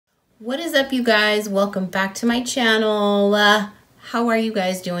What is up, you guys? Welcome back to my channel. How are you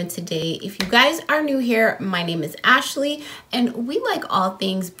guys doing today? If you guys are new here, my name is Ashley and we like all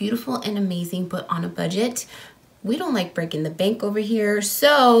things beautiful and amazing but on a budget. We don't like breaking the bank over here.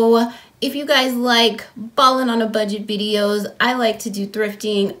 So if you guys like balling on a budget videos, I like to do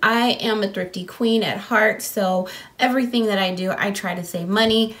thrifting. I am a thrifty queen at heart, so everything that I do, I try to save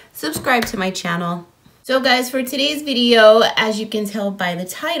money. Subscribe to my channel. So guys, for today's video, as you can tell by the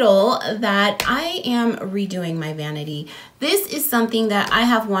title, that I am redoing my vanity. This is something that I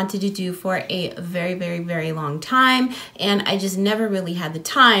have wanted to do for a very long time, and I just never really had the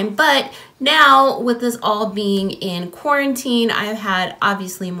time. But now with us all being in quarantine, I've had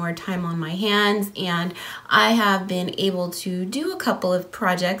obviously more time on my hands, and I have been able to do a couple of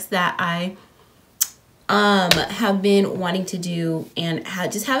projects that I have been wanting to do and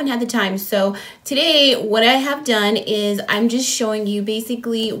just haven't had the time. So today what I have done is I'm just showing you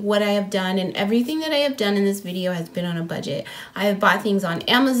basically what I have done, and everything that I have done in this video has been on a budget. I have bought things on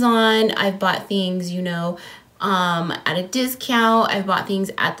Amazon. I've bought things, you know, at a discount. I've bought things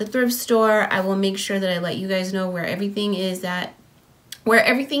at the thrift store. I will make sure that I let you guys know where everything is at, where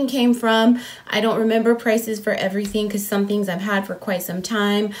everything came from. I don't remember prices for everything because some things I've had for quite some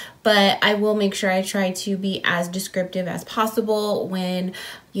time, but I will make sure I try to be as descriptive as possible when,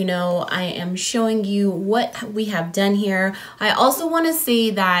 you know, I am showing you what we have done here. I also want to say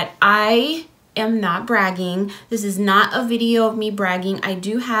that I am not bragging. This is not a video of me bragging. I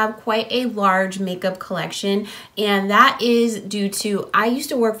do have quite a large makeup collection, and that is due to I used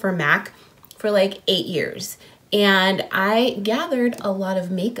to work for MAC for like 8 years. And I gathered a lot of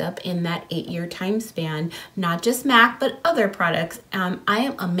makeup in that 8-year time span, not just MAC, but other products. I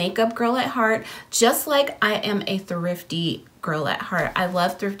am a makeup girl at heart, just like I am a thrifty girl at heart. I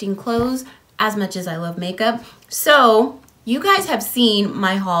love thrifting clothes as much as I love makeup. So you guys have seen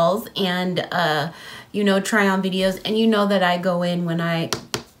my hauls and, you know, try on videos, and you know that I go in when I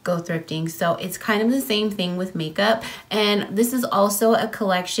go thrifting. So it's kind of the same thing with makeup. And this is also a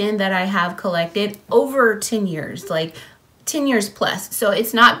collection that I have collected over 10 years, like 10 years plus. So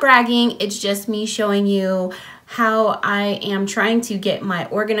it's not bragging, it's just me showing you how I am trying to get my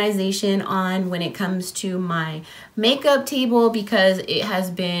organization on when it comes to my makeup table, because it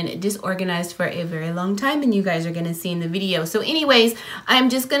has been disorganized for a very long time, and you guys are gonna see in the video. So anyways, I'm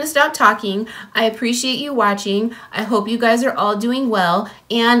just gonna stop talking. I appreciate you watching. I hope you guys are all doing well,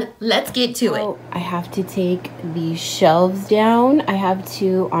 and let's get to it. I have to take these shelves down. I have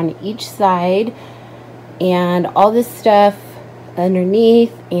two on each side, and all this stuff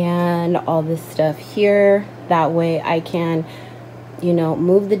underneath and all this stuff here. That way I can, you know,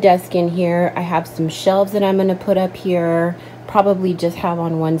 move the desk in here. I have some shelves that I'm going to put up here, probably just have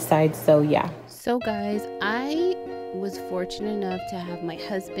on one side. So yeah. So guys, I was fortunate enough to have my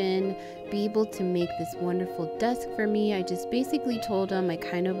husband be able to make this wonderful desk for me. I just basically told him I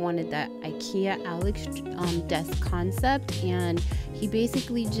kind of wanted that IKEA Alex desk concept, and he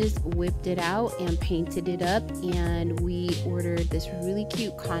basically just whipped it out and painted it up, and we ordered this really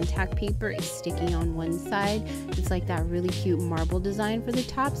cute contact paper. It's sticky on one side. It's like that really cute marble design for the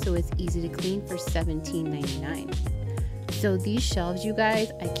top, so it's easy to clean, for $17.99. So these shelves, you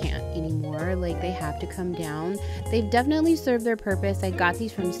guys, I can't anymore. Like, they have to come down. They've definitely served their purpose. I got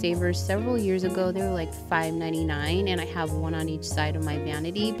these from Savers several years ago. They were like $5.99, and I have one on each side of my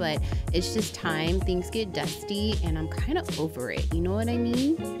vanity, but it's just time. Things get dusty and I'm kind of over it. You know what I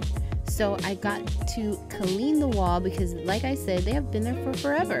mean? So I got to clean the wall because, like I said, they have been there for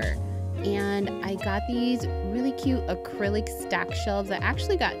forever. And I got these really cute acrylic stack shelves. I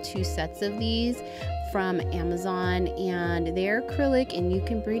actually got 2 sets of these from Amazon, and they're acrylic, and you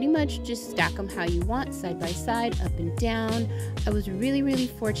can pretty much just stack them how you want, side by side, up and down. I was really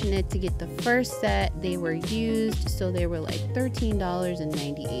fortunate to get the first set. They were used, so they were like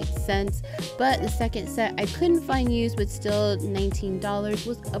 $13.98, but the second set I couldn't find used, but still $19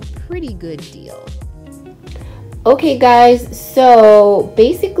 was a pretty good deal. Okay guys, so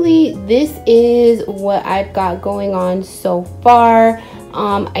basically this is what I've got going on so far.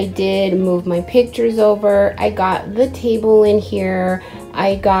 I did move my pictures over. I got the table in here.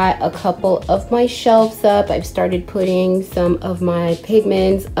 I got a couple of my shelves up. I've started putting some of my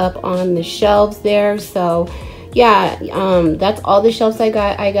pigments up on the shelves there. So yeah, that's all the shelves I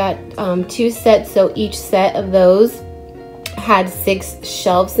got. I got 2 sets, so each set of those had 6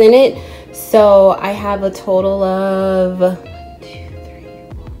 shelves in it. So I have a total of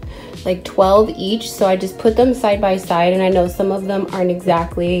like 12 each. So I just put them side by side, and I know some of them aren't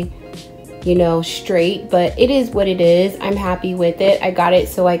exactly, you know, straight, but it is what it is. I'm happy with it. I got it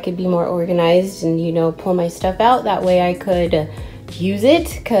so I could be more organized and, you know, pull my stuff out. That way I could use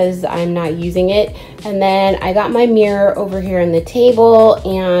it because I'm not using it. And then I got my mirror over here on the table,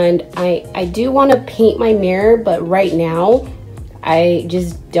 and I do want to paint my mirror, but right now I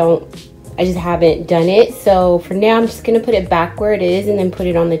just haven't done it. So for now, I'm just gonna put it back where it is and then put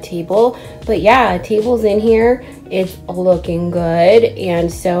it on the table. But yeah, table's in here. It's looking good.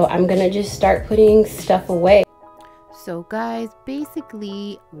 And so I'm gonna just start putting stuff away. So guys,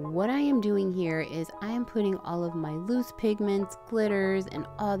 basically what I am doing here is I am putting all of my loose pigments, glitters, and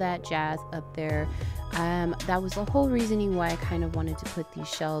all that jazz up there. That was the whole reasoning why I kind of wanted to put these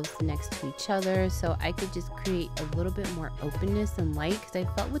shelves next to each other, so I could just create a little bit more openness and light, because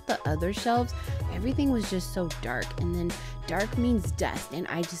I felt with the other shelves everything was just so dark, and then dark means dust, and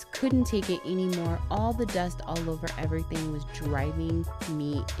I just couldn't take it anymore. All the dust all over everything was driving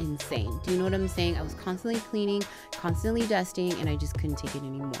me insane. Do you know what I'm saying? I was constantly cleaning, constantly dusting, and I just couldn't take it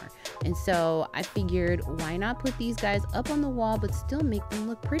anymore. And so I figured, why not put these guys up on the wall but still make them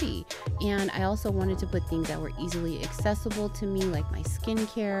look pretty? And I also wanted to put things that were easily accessible to me, like my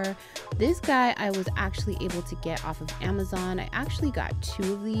skincare. This guy I was actually able to get off of Amazon. I actually got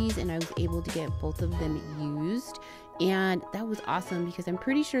 2 of these, and I was able to get both of them used, and that was awesome because I'm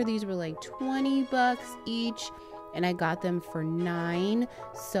pretty sure these were like 20 bucks each, and I got them for $9.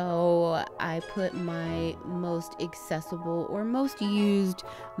 So I put my most accessible or most used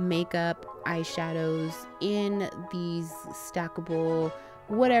makeup eyeshadows in these stackable,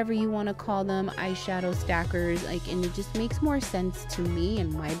 whatever you want to call them, eyeshadow stackers, like, and it just makes more sense to me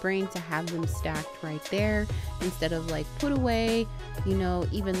and my brain to have them stacked right there instead of like put away. You know,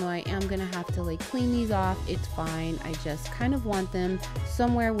 even though I am gonna have to like clean these off, it's fine. I just kind of want them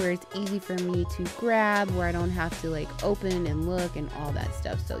somewhere where it's easy for me to grab, where I don't have to like open and look and all that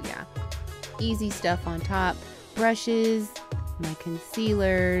stuff. So yeah, easy stuff on top. Brushes, my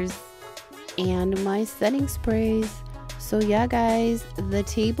concealers, and my setting sprays. So yeah guys, the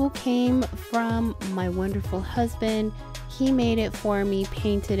table came from my wonderful husband. He made it for me,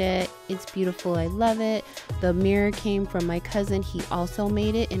 painted it. It's beautiful, I love it. The mirror came from my cousin. He also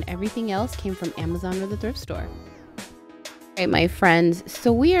made it, and everything else came from Amazon or the thrift store. Alright my friends,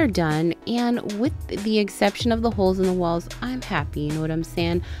 so we are done, and with the exception of the holes in the walls, I'm happy, you know what I'm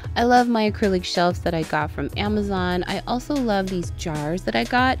saying? I love my acrylic shelves that I got from Amazon. I also love these jars that I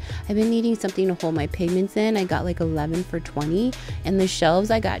got. I've been needing something to hold my pigments in. I got like 11 for 20, and the shelves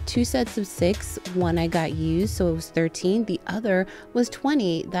I got 2 sets of 6. One I got used, so it was 13. The other was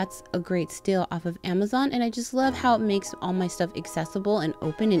 20. That's a great steal off of Amazon, and I just love how it makes all my stuff accessible and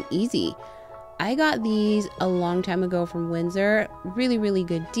open and easy. I got these a long time ago from Windsor. Really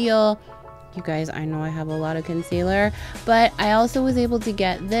good deal. You guys, I know I have a lot of concealer, but I also was able to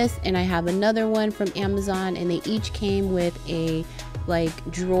get this, and I have another one from Amazon, and they each came with a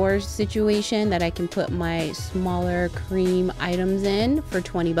like drawer situation that I can put my smaller cream items in for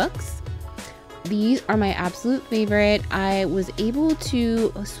 20 bucks. These are my absolute favorite. I was able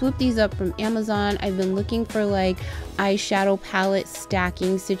to swoop these up from Amazon. I've been looking for like eyeshadow palette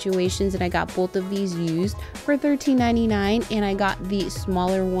stacking situations, and I got both of these used for $13.99, and I got the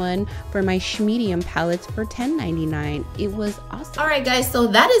smaller one for my medium palettes for $10.99. It was awesome. All right guys, so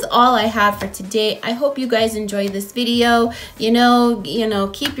that is all I have for today. I hope you guys enjoyed this video. You know,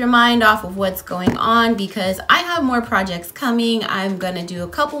 keep your mind off of what's going on, because I have more projects coming. I'm gonna do a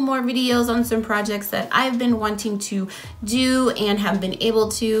couple more videos on some projects that I've been wanting to do and have been able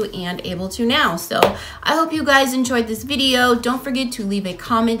to now. So I hope you guys enjoyed this video. Don't forget to leave a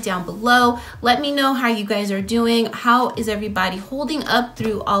comment down below. Let me know how you guys are doing. How is everybody holding up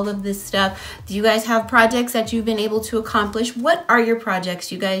through all of this stuff? Do you guys have projects that you've been able to accomplish? What are your projects,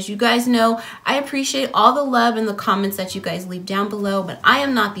 you guys? You guys know I appreciate all the love and the comments that you guys leave down below, but I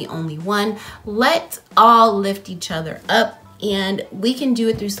am not the only one. Let's all lift each other up, and we can do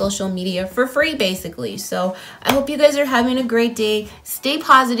it through social media for free basically. So I hope you guys are having a great day. Stay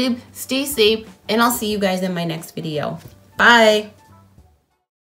positive, stay safe, and I'll see you guys in my next video. Bye.